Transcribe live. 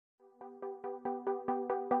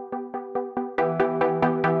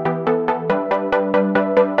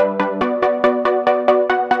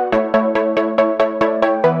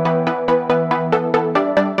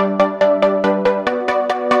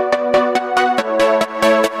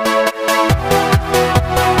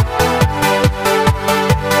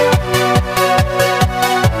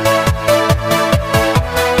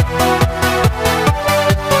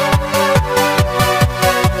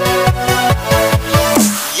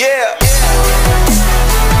Yeah.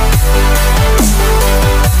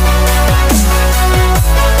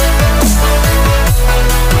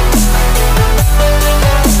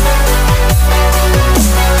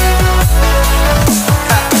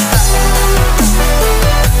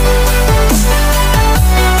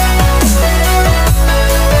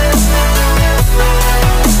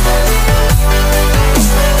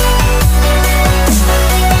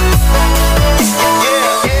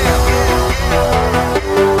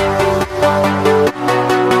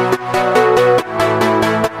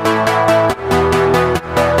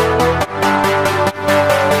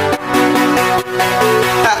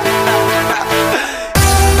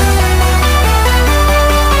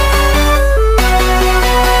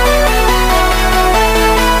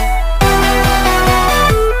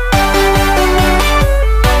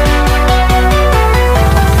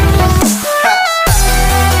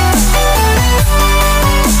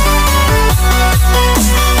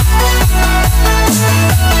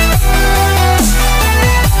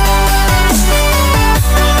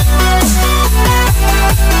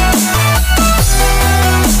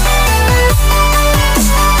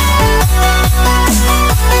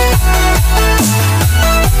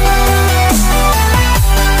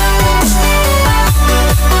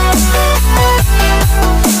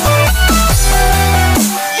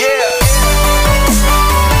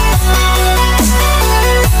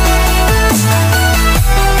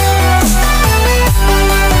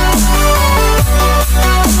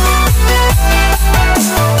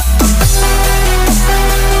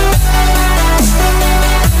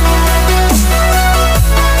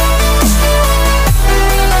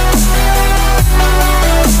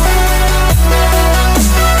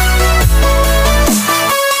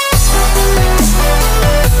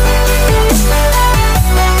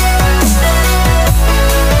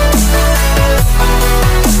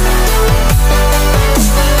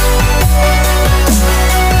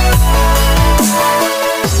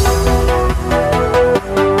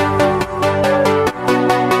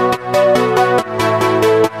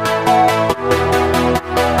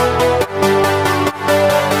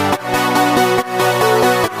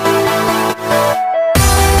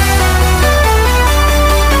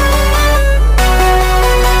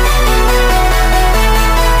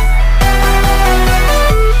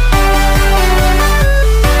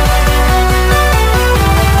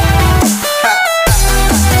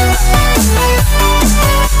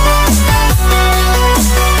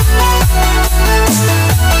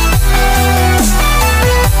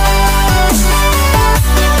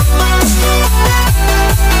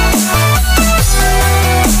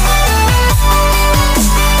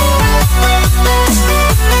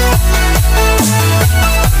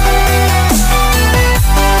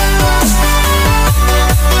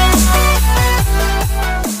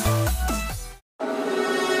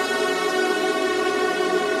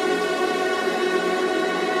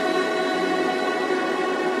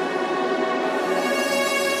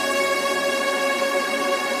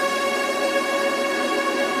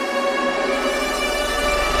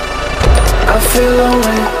 I feel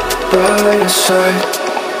lonely by your side,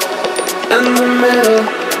 in the middle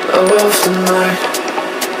of the night.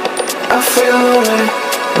 I feel lonely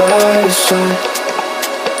by your side,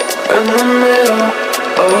 in the middle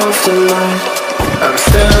of the night. I'm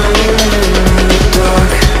standing in the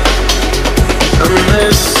dark, I'm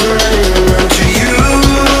listening to you,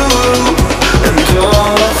 and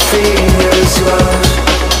all I feel is love.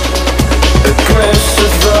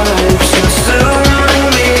 Aggressive vibes consuming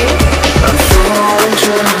me. I'm falling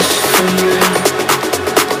just for you.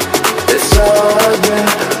 It's all I get,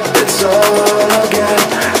 it's all I get,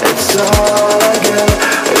 it's all I get,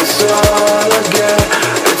 it's all I get,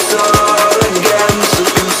 it's all I get. So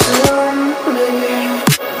consume me.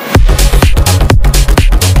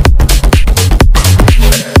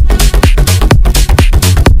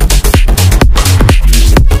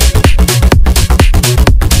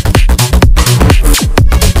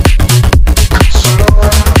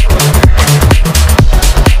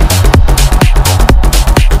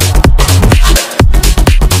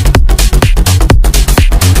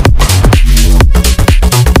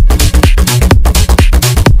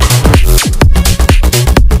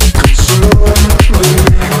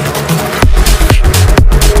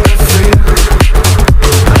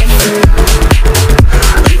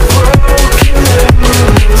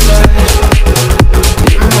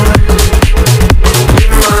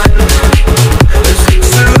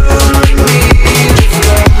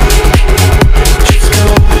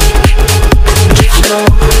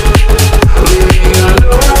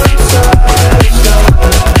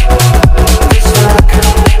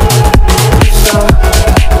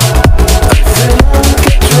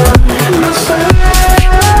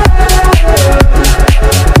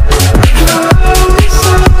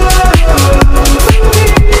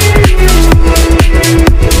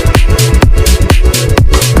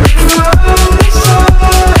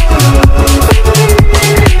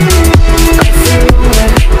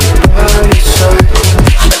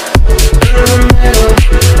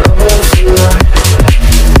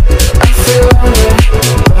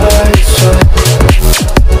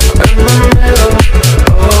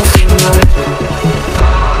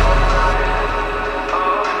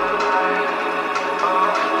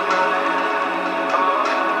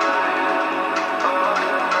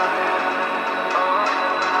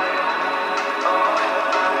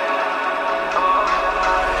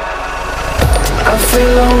 feel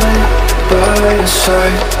lonely by your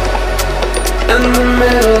side. In the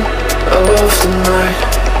middle of the night,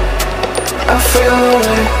 I feel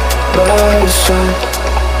lonely by your side.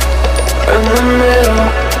 In the middle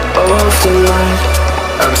of the light,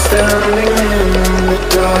 I'm standing in the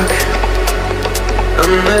dark.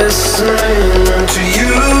 I'm listening to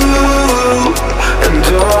you, and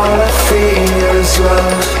all I fear is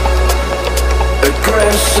love.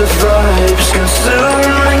 Aggressive vibes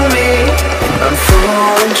consuming me. I'm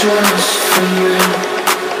falling just for you.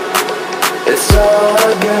 It's all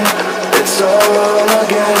I get, it's all I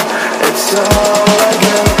get, it's all